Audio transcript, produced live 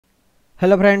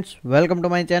Hello friends, welcome to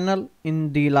my channel.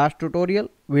 In the last tutorial,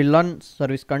 we learned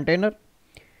service container.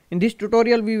 In this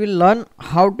tutorial, we will learn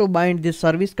how to bind this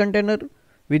service container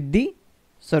with the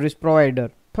service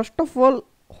provider. First of all,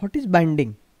 what is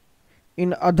binding?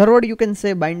 In other word, you can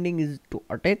say binding is to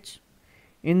attach.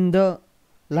 In the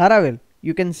Laravel,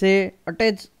 you can say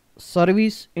attach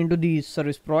service into the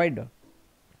service provider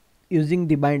using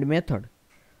the bind method.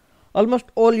 Almost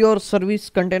all your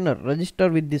service container register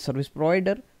with the service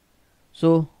provider.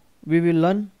 So we will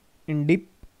learn in deep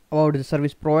about the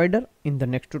service provider in the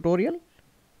next tutorial.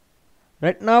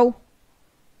 Right now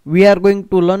we are going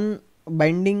to learn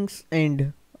bindings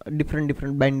and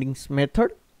different bindings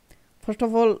method. First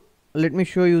of all, let me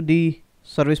show you the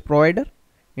service provider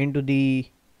into the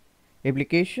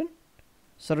application.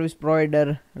 Service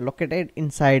provider located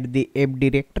inside the app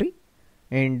directory,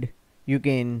 and you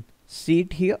can see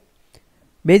it here.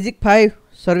 Basic 5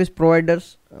 service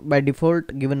providers by default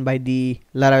given by the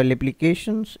Laravel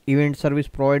applications: event service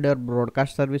provider,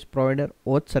 broadcast service provider,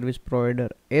 auth service provider,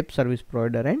 app service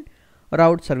provider, and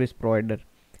route service provider.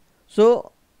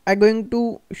 So I'm going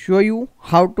to show you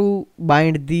how to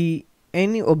bind the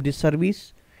any of the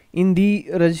service in the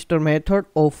register method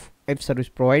of app service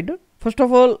provider. First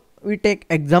of all, we take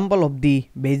example of the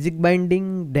basic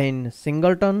binding, then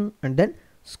singleton, and then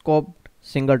scoped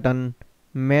singleton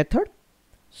method.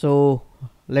 So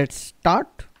let's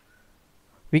start.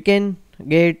 We can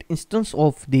get instance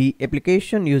of the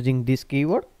application using this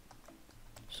keyword.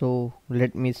 So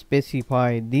let me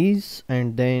specify these,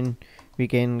 and then we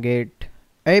can get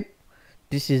app.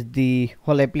 This is the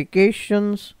whole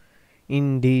applications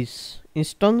in this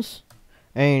instance,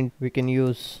 and we can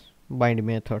use bind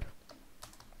method.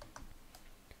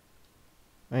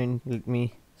 And let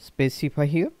me specify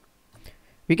here.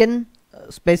 We can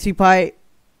specify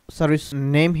service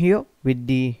name here with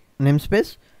the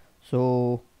namespace.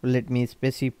 So let me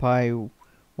specify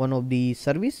one of the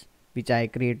service which I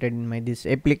created in my this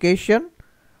application.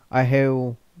 I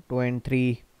have 2 and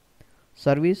 3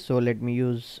 service, so let me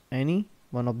use any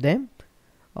one of them.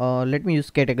 Let me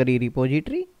use category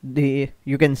repository.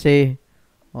 You can say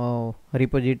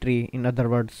repository, in other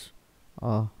words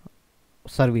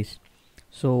service.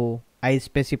 So I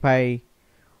specify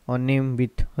a name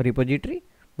with repository,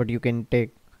 but you can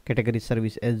take category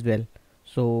service as well.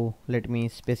 So let me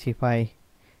specify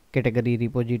category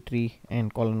repository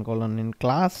and colon in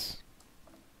class.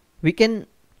 We can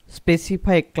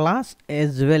specify class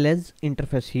as well as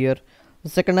interface here. The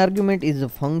second argument is a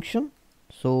function.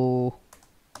 So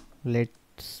let's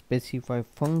specify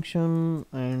function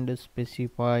and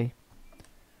specify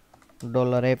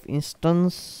 $f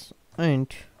instance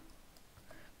and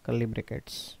curly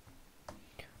brackets.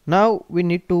 Now we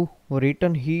need to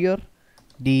return here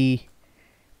the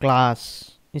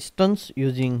class instance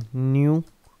using new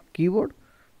keyword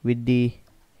with the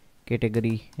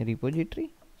category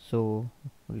repository. So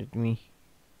let me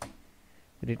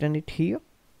return it here.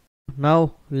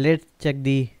 Now let's check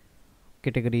the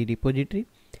category repository.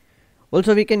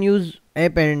 Also we can use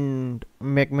app and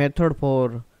make method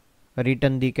for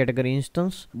return the category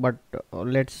instance, but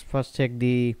let's first check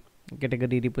the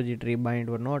category repository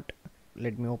bind or not.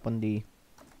 Let me open the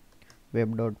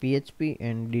web.php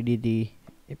and dd the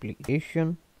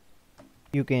application.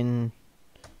 You can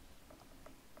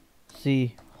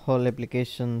see whole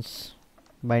applications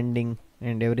binding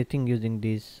and everything using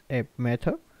this app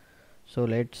method. So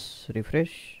let's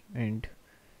refresh, and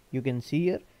you can see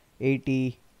here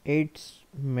 88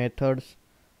 methods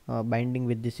binding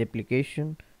with this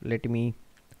application. Let me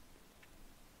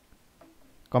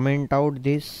comment out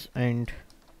this and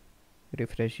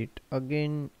refresh it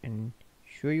again and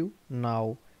show you.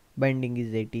 Now binding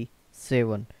is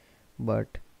 87,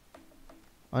 but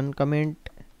uncomment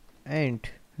and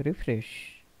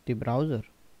refresh the browser,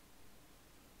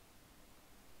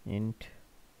 and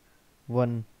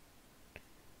one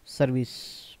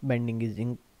service binding is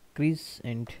increased.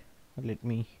 And let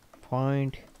me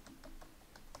find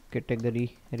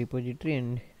category repository,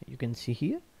 and you can see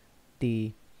here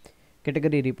the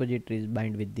category repository is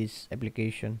bind with this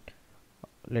application.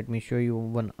 Let me show you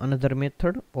one another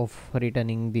method of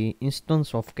returning the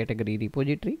instance of category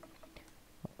repository.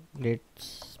 Let's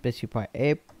specify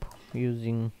app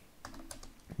using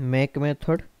make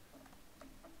method,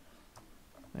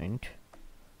 and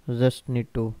just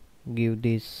need to give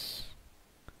this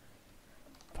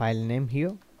file name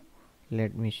here.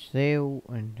 Let me save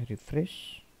and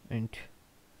refresh, and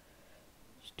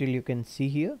still you can see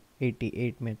here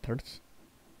 88 methods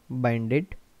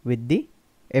binded with the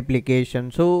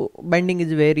application. So binding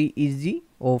is very easy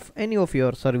of any of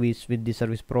your service with the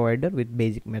service provider with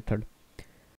basic method.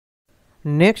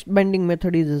 Next binding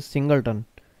method is a singleton.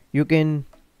 You can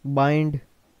bind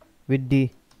with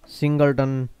the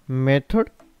singleton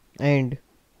method, and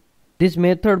this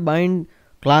method bind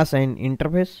class and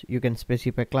interface. You can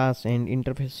specify class and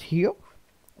interface here,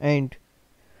 and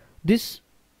this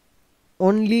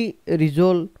only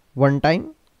resolve one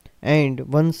time, and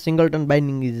once singleton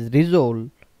binding is resolved,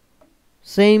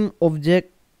 same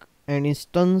object and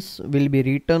instance will be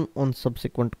written on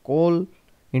subsequent call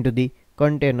into the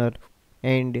container,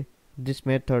 and this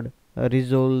method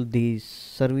resolve the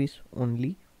service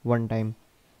only one time.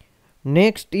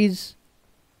 Next is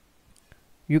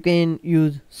you can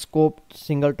use scoped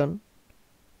singleton.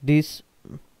 This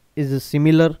is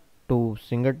similar to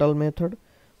singleton method,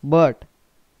 but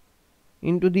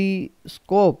into the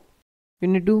scope you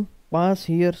need to pass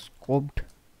here scoped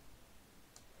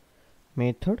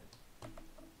method,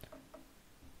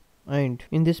 and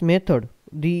in this method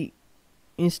the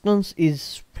instance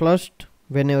is flushed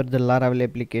whenever the Laravel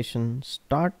application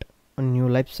start a new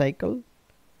life cycle.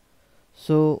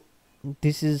 So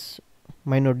this is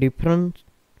minor difference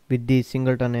with the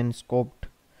singleton and scoped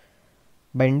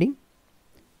binding.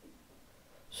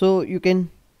 So you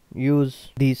can use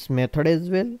this method as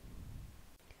well.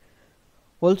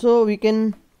 Also we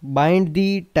can bind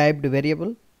the typed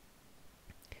variable.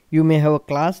 You may have a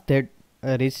class that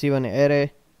receive an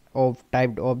array of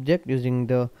typed object using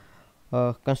the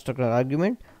constructor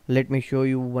argument. Let me show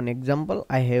you one example.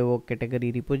 I have a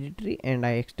category repository and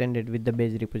I extended with the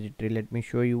base repository. Let me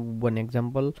show you one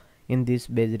example. In this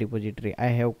base repository I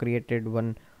have created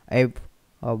one app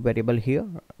variable here.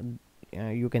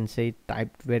 You can say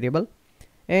typed variable,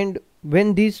 and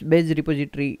when this base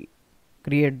repository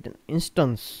create an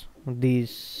instance,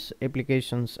 these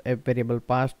applications app variable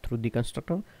passed through the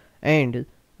constructor and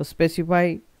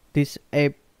specify this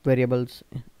app variables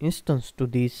instance to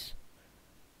this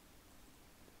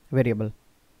variable.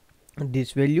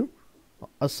 This value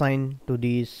assigned to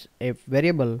this app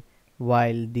variable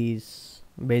while this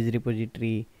base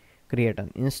repository create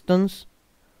an instance.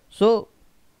 So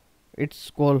it's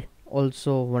called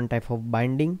also one type of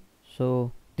binding.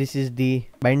 So this is the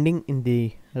binding in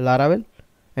the Laravel,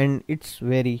 and it's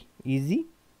very easy.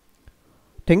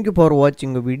 Thank you for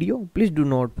watching the video. Please do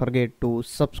not forget to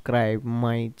subscribe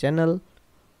my channel.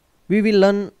 We will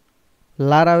learn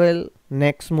Laravel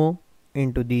next more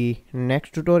into the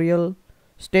next tutorial.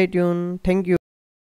 Stay tuned. Thank you.